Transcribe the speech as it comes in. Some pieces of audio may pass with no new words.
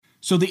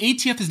So the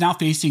ATF is now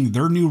facing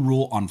their new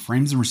rule on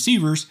frames and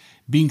receivers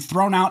being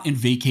thrown out and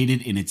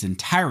vacated in its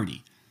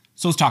entirety.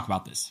 So let's talk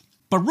about this.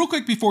 But real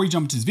quick before we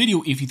jump into this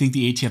video, if you think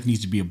the ATF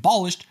needs to be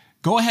abolished,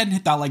 go ahead and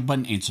hit that like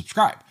button and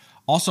subscribe.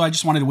 Also, I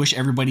just wanted to wish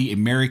everybody a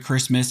Merry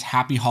Christmas,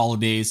 Happy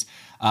Holidays.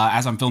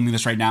 As I'm filming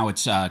this right now,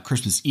 it's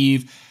Christmas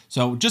Eve.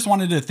 So just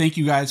wanted to thank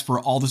you guys for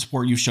all the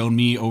support you've shown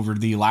me over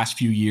the last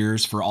few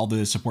years, for all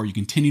the support you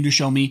continue to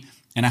show me.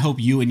 And I hope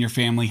you and your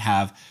family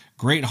have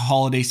great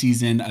holiday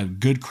season, a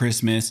good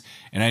Christmas.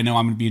 And I know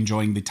I'm going to be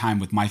enjoying the time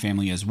with my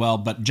family as well.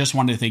 But just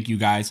wanted to thank you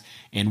guys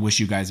and wish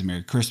you guys a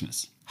Merry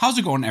Christmas. How's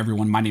it going,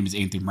 everyone? My name is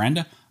Anthony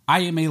Miranda.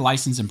 I am a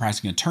licensed and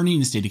practicing attorney in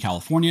the state of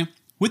California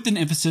with an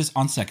emphasis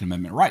on Second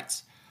Amendment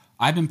rights.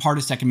 I've been part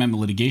of Second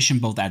Amendment litigation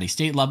both at a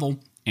state level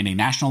and a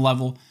national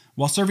level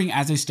while serving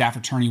as a staff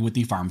attorney with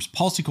the Firearms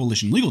Policy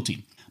Coalition legal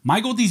team.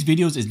 My goal with these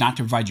videos is not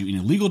to provide you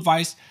any legal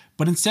advice,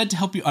 but instead to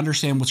help you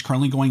understand what's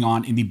currently going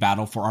on in the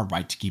battle for our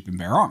right to keep and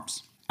bear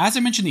arms. As I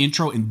mentioned in the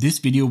intro, in this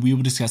video we will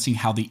be discussing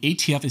how the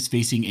ATF is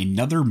facing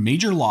another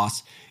major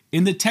loss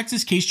in the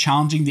Texas case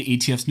challenging the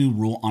ATF's new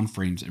rule on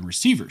frames and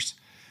receivers.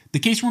 The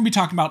case we're going to be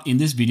talking about in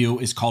this video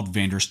is called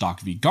Vanderstock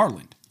v.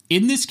 Garland.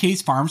 In this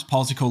case, Firearms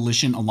Policy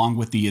Coalition, along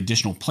with the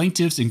additional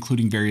plaintiffs,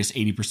 including various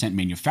 80%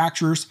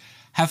 manufacturers,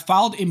 have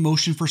filed a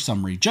motion for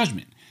summary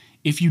judgment.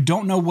 If you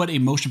don't know what a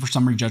motion for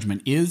summary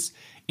judgment is,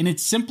 in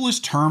its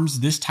simplest terms,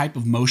 this type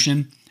of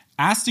motion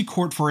asks the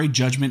court for a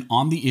judgment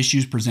on the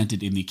issues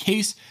presented in the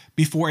case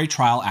before a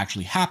trial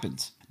actually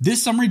happens.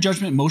 This summary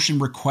judgment motion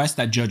requests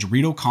that Judge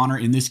Reed O'Connor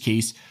in this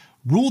case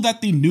rule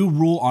that the new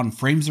rule on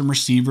frames and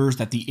receivers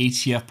that the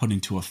ATF put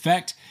into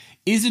effect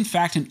is in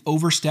fact an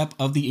overstep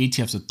of the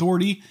ATF's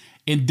authority,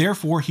 and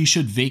therefore he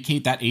should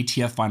vacate that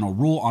ATF final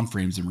rule on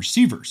frames and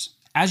receivers.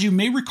 As you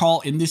may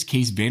recall, in this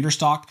case,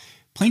 Vanderstock,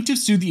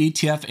 plaintiffs sued the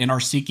ATF and are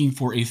seeking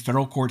for a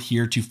federal court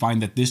here to find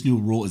that this new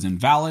rule is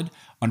invalid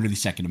under the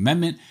Second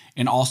Amendment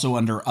and also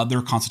under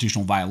other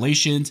constitutional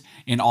violations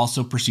and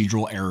also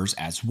procedural errors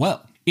as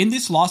well. In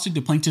this lawsuit,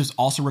 the plaintiffs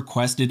also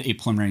requested a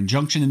preliminary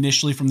injunction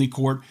initially from the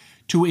court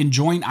to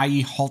enjoin,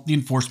 i.e. halt the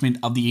enforcement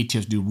of the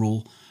ATF's new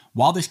rule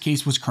while this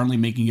case was currently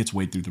making its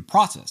way through the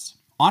process.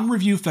 On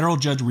review, Federal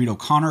Judge Reed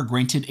O'Connor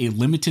granted a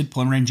limited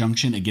preliminary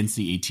injunction against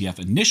the ATF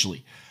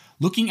initially.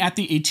 Looking at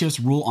the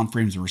ATF's rule on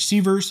frames and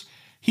receivers,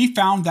 he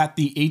found that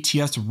the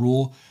ATF's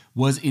rule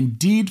was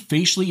indeed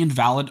facially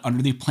invalid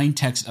under the plain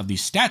text of the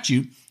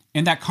statute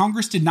and that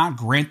Congress did not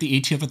grant the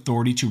ATF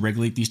authority to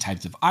regulate these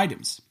types of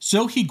items.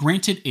 So he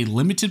granted a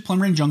limited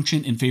preliminary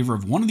injunction in favor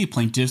of one of the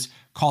plaintiffs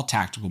called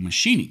Tactical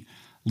Machining.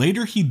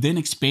 Later, he then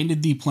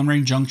expanded the preliminary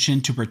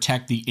injunction to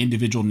protect the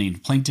individual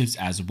named plaintiffs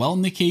as well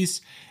in the case,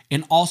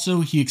 and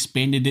also he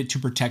expanded it to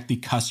protect the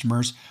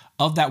customers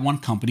of that one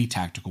company,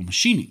 Tactical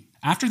Machining.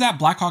 After that,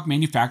 Blackhawk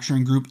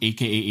Manufacturing Group,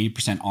 aka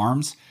 80%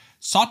 Arms,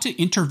 sought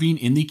to intervene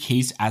in the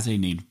case as a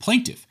named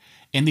plaintiff,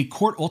 and the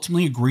court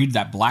ultimately agreed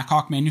that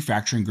Blackhawk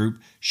Manufacturing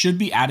Group should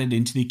be added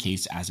into the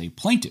case as a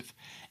plaintiff.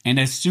 And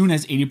as soon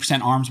as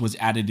 80% Arms was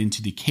added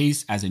into the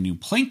case as a new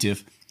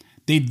plaintiff,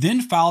 they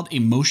then filed a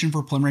motion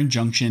for preliminary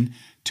injunction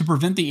to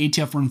prevent the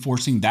ATF from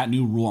enforcing that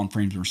new rule on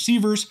frames and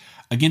receivers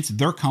against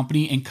their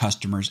company and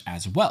customers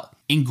as well.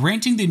 In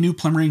granting the new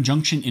preliminary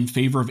injunction in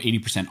favor of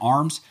 80%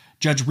 Arms,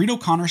 Judge Reed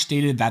O'Connor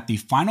stated that the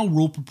final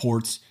rule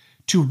purports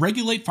to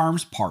regulate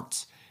firearms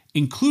parts,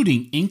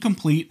 including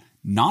incomplete,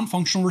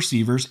 non-functional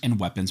receivers and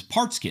weapons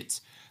parts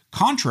kits,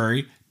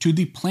 contrary to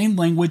the plain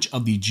language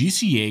of the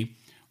GCA,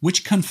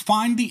 which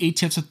confined the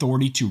ATF's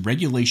authority to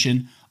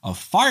regulation of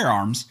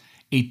firearms,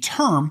 a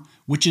term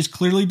which is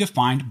clearly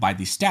defined by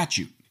the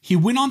statute. He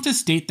went on to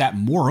state that,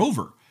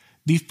 moreover,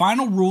 the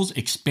final rule's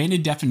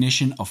expanded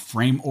definition of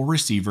frame or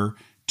receiver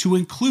to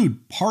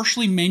include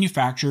partially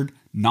manufactured,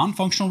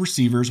 non-functional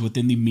receivers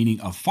within the meaning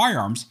of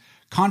firearms,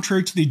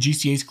 contrary to the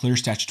GCA's clear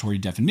statutory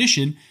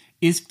definition,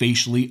 is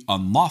facially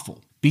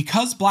unlawful.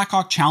 Because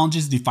Blackhawk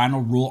challenges the final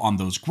rule on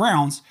those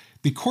grounds,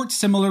 the court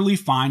similarly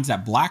finds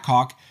that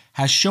Blackhawk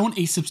has shown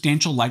a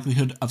substantial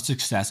likelihood of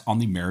success on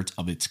the merits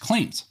of its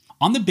claims.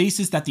 On the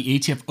basis that the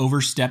ATF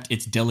overstepped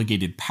its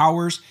delegated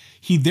powers,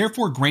 he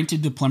therefore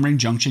granted the preliminary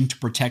injunction to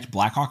protect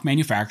Blackhawk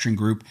Manufacturing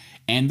Group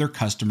and their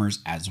customers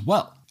as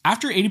well.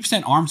 After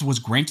 80% Arms was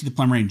granted the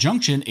preliminary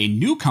injunction, a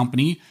new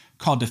company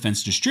called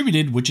Defense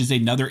Distributed, which is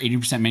another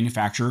 80%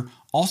 manufacturer,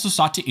 also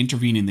sought to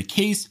intervene in the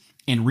case,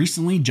 and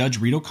recently Judge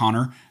Reed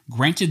O'Connor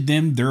granted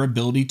them their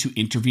ability to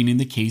intervene in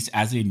the case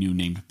as a new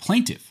named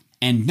plaintiff.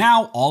 And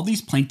now all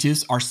these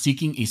plaintiffs are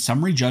seeking a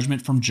summary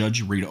judgment from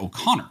Judge Reed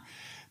O'Connor.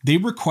 They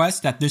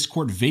request that this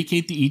court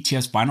vacate the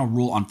ATF's final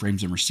rule on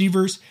frames and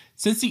receivers,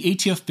 since the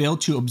ATF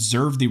failed to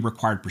observe the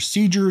required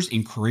procedures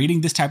in creating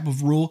this type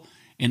of rule,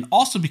 and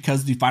also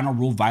because the final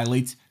rule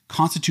violates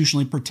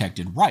constitutionally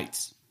protected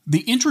rights.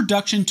 The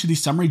introduction to the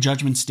summary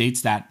judgment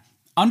states that,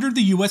 under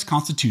the U.S.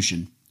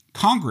 Constitution,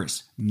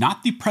 Congress,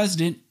 not the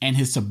President and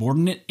his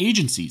subordinate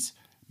agencies,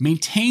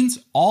 maintains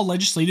all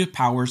legislative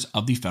powers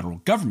of the federal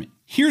government.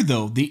 Here,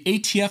 though, the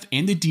ATF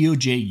and the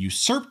DOJ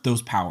usurped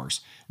those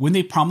powers when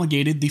they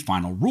promulgated the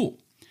final rule.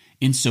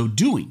 In so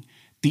doing,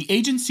 The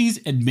agencies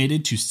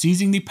admitted to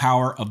seizing the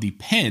power of the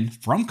pen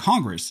from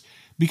Congress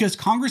because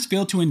Congress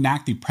failed to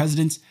enact the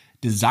president's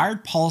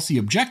desired policy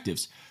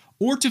objectives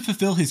or to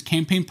fulfill his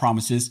campaign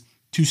promises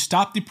to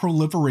stop the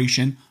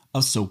proliferation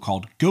of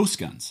so-called ghost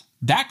guns.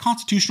 That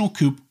constitutional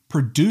coup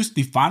produced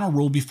the final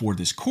rule before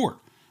this court,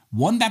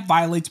 one that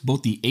violates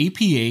both the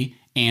APA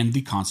and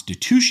the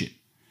Constitution.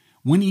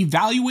 When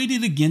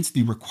evaluated against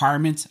the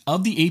requirements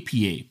of the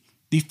APA,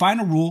 the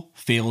final rule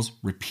fails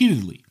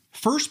repeatedly.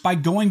 First, by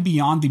going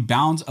beyond the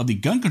bounds of the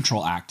Gun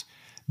Control Act,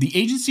 the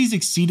agencies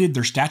exceeded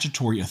their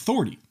statutory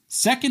authority.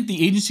 Second,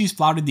 the agencies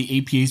flouted the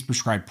APA's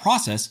prescribed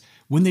process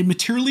when they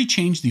materially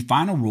changed the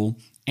final rule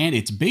and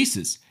its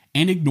basis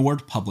and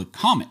ignored public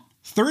comment.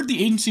 Third,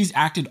 the agencies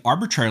acted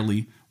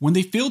arbitrarily when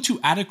they failed to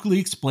adequately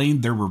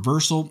explain their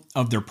reversal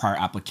of their prior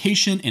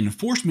application and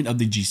enforcement of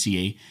the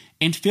GCA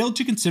and failed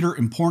to consider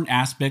important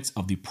aspects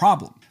of the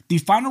problem. The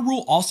final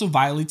rule also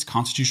violates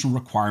constitutional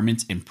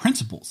requirements and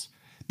principles.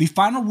 The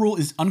final rule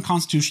is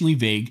unconstitutionally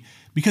vague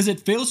because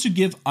it fails to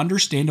give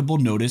understandable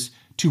notice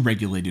to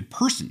regulated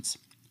persons.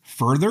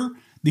 Further,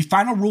 the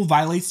final rule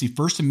violates the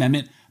First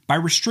Amendment by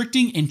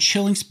restricting and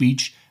chilling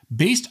speech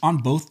based on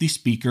both the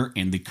speaker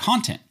and the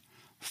content.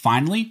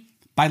 Finally,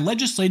 by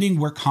legislating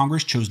where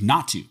Congress chose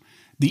not to,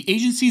 the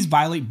agencies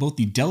violate both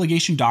the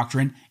delegation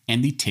doctrine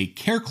and the take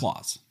care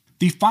clause.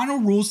 The final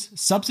rule's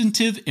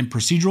substantive and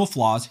procedural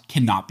flaws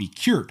cannot be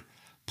cured.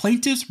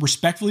 Plaintiffs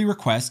respectfully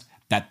request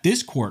that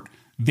this court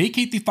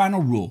vacate the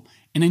final rule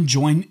and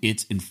enjoin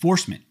its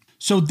enforcement.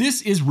 So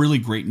this is really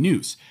great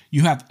news.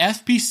 You have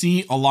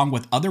FPC along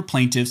with other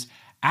plaintiffs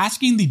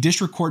asking the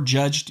district court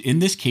judge in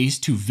this case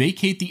to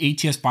vacate the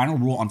ATF's final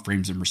rule on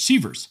frames and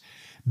receivers.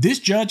 This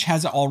judge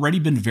has already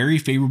been very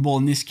favorable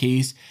in this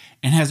case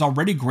and has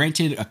already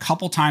granted a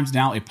couple times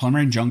now a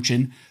preliminary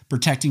injunction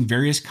protecting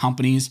various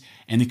companies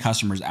and the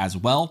customers as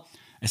well,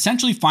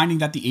 essentially finding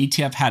that the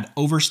ATF had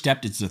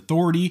overstepped its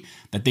authority,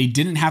 that they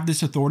didn't have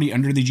this authority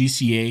under the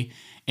GCA,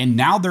 and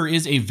now there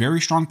is a very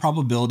strong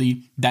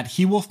probability that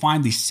he will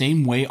find the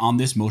same way on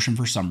this motion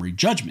for summary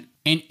judgment.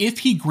 And if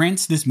he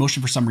grants this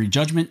motion for summary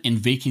judgment and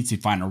vacates the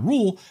final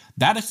rule,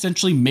 that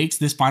essentially makes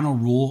this final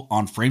rule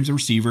on frames and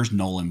receivers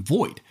null and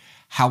void.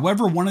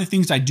 However, one of the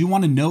things I do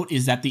want to note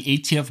is that the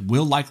ATF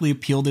will likely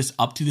appeal this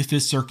up to the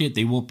Fifth Circuit.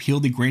 They will appeal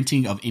the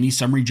granting of any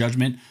summary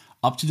judgment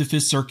up to the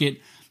Fifth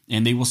Circuit,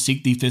 and they will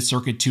seek the Fifth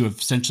Circuit to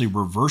essentially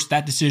reverse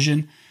that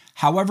decision.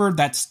 However,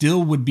 that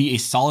still would be a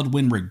solid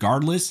win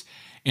regardless.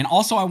 And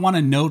also, I want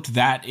to note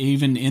that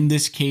even in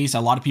this case,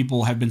 a lot of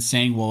people have been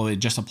saying, well, it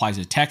just applies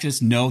to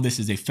Texas. No, this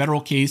is a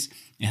federal case.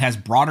 It has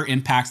broader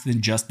impacts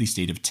than just the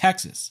state of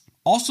Texas.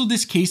 Also,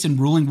 this case and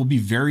ruling will be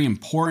very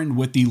important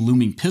with the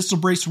looming pistol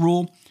brace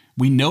rule.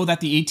 We know that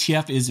the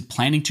ATF is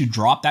planning to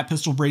drop that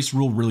pistol brace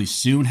rule really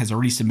soon, has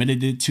already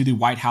submitted it to the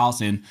White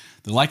House, and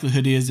the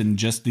likelihood is in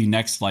just the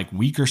next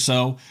week or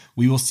so,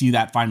 we will see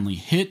that finally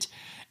hit.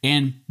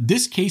 And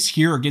this case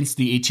here against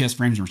the ATF's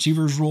frames and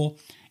receivers rule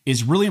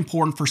is really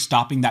important for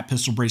stopping that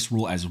pistol brace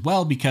rule as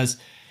well, because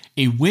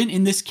a win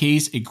in this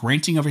case, a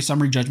granting of a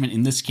summary judgment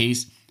in this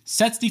case,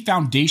 sets the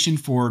foundation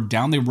for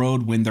down the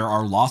road when there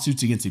are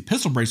lawsuits against a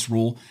pistol brace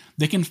rule.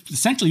 They can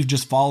essentially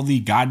just follow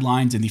the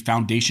guidelines and the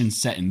foundation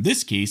set in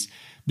this case,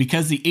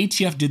 because the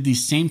ATF did the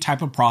same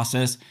type of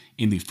process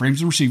in the frames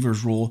and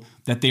receivers rule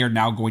that they are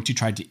now going to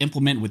try to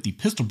implement with the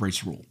pistol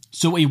brace rule.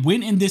 So a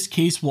win in this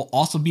case will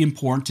also be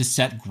important to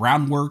set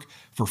groundwork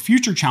for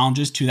future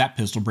challenges to that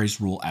pistol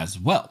brace rule as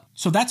well.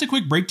 So that's a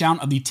quick breakdown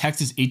of the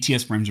Texas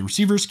ATF frames and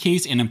receivers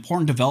case, an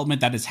important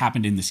development that has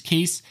happened in this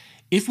case.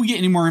 If we get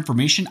any more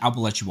information, I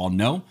will let you all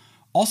know.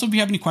 Also, if you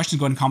have any questions,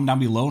 go ahead and comment down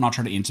below and I'll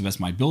try to answer the best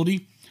of my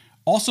ability.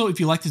 Also, if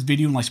you like this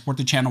video and support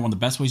the channel, one of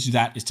the best ways to do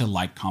that is to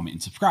like, comment,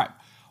 and subscribe.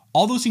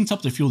 All those things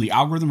help to fuel the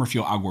algorithm or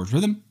fuel Algorit's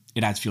rhythm.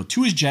 It adds fuel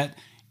to his jet.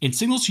 It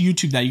signals to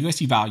YouTube that you guys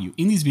see value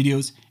in these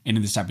videos and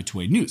in this type of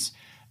two-way news.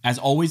 As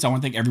always, I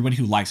want to thank everybody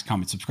who likes,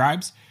 comments,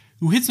 subscribes,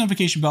 who hits the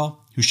notification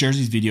bell, who shares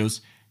these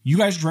videos. You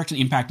guys are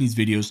directly impacting these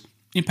videos,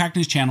 impacting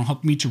this channel,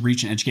 helping me to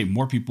reach and educate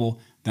more people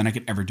than I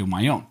could ever do on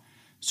my own.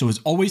 So as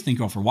always, thank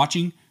you all for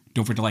watching.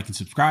 Don't forget to like and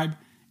subscribe.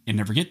 And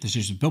never forget, this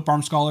nation is built by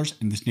armed scholars,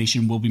 and this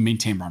nation will be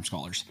maintained by armed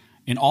scholars.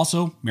 And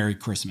also, Merry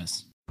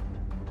Christmas.